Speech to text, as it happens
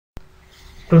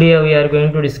Today we are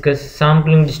going to discuss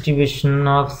sampling distribution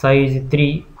of size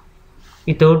 3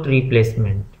 without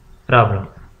replacement problem.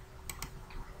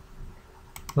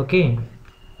 Okay,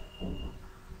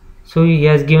 so he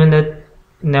has given the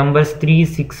numbers 3,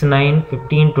 6, 9,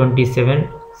 15, 27.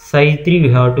 Size 3 we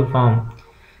have to form.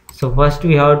 So first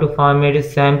we have to form a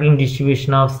sampling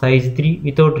distribution of size 3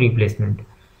 without replacement.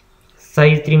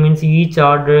 Size 3 means each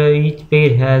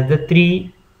pair has the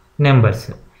 3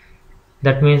 numbers.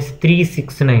 That means 3,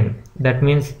 6, 9. That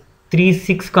means 3,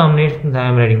 6 combination I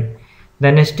am writing.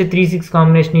 The next 3, 6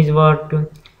 combination is what?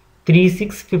 3,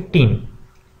 6, 15.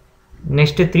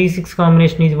 Next 3, 6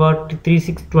 combination is what? 3,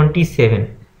 6,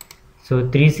 27. So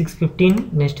 3, 6,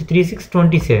 15. Next 3, 6,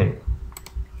 27.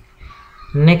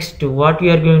 Next what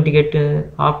you are going to get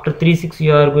after 3, 6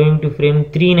 you are going to frame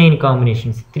 3, 9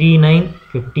 combinations. 3, 9,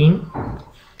 15.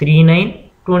 3, 9,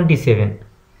 27.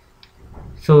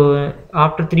 So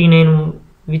after 3, 9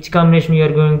 which combination you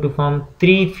are going to form?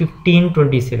 3, 15,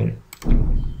 27.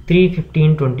 3,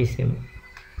 15, 27.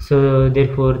 So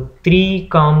therefore 3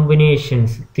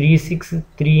 combinations, 3, 6,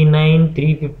 3, 9,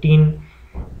 3, 15,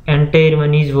 entire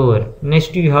one is over.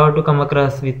 Next you have to come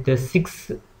across with the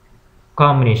 6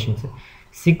 combinations.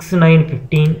 6, 9,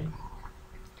 15.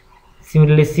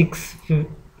 Similarly 6,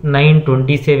 9,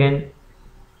 27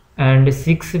 and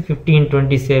 6, 15,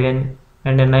 27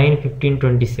 and 9, 15,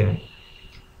 27.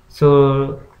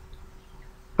 So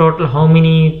total how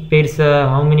many pairs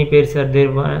are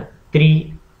there? 1,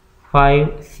 3,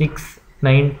 5, 6,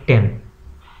 9, 10.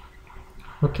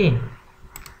 Okay,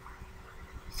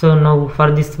 so now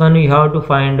for this one we have to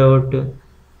find out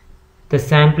the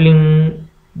sampling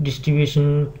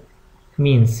distribution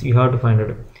means. You have to find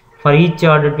out for each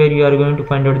ordered pair you are going to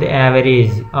find out the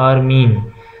average or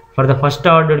mean. For the first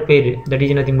ordered pair, that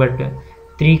is nothing but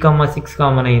 3, 6,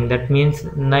 9. That means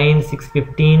 9, 6,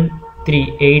 15,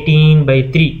 3, 18 by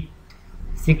 3,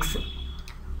 6.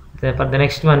 For the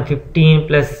next one, 15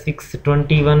 plus 6,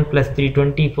 21 plus 3,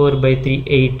 24 by 3,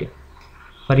 8.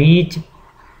 For each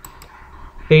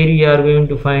pair you are going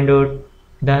to find out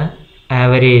the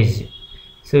average.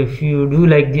 So if you do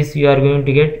like this, you are going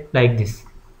to get like this,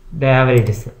 the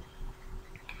averages.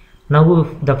 Now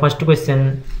the first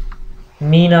question,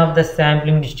 mean of the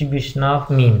sampling distribution of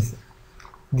means.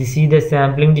 This is the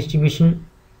sampling distribution,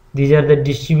 these are the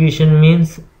distribution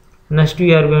means. Next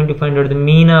we are going to find out the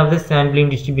mean of the sampling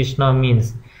distribution of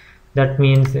means. That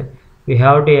means we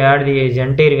have to add the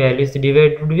entire values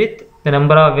divided with the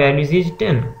number of values is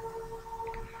 10.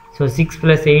 So 6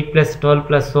 plus 8 plus 12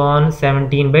 plus so on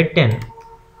 17 by 10.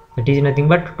 That is nothing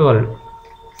but 12.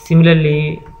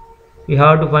 Similarly we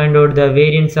have to find out the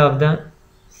variance of the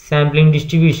sampling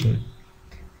distribution.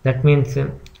 That means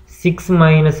 6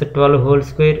 minus 12 whole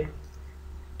square,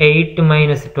 8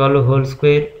 minus 12 whole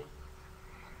square,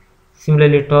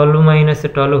 similarly 12 minus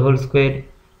 12 whole square,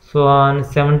 so on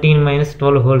 17 minus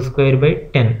 12 whole square by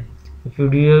 10. If you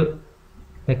do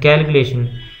the calculation,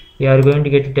 you are going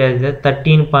to get it as the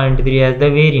 13.3 as the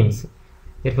variance.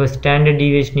 Therefore standard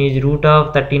deviation is root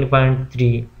of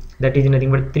 13.3, that is nothing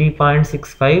but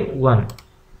 3.651.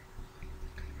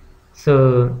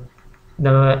 So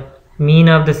the mean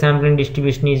of the sampling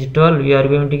distribution is 12 we are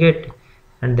going to get,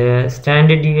 and the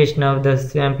standard deviation of the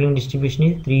sampling distribution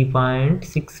is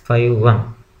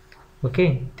 3.651.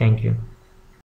 Okay, thank you.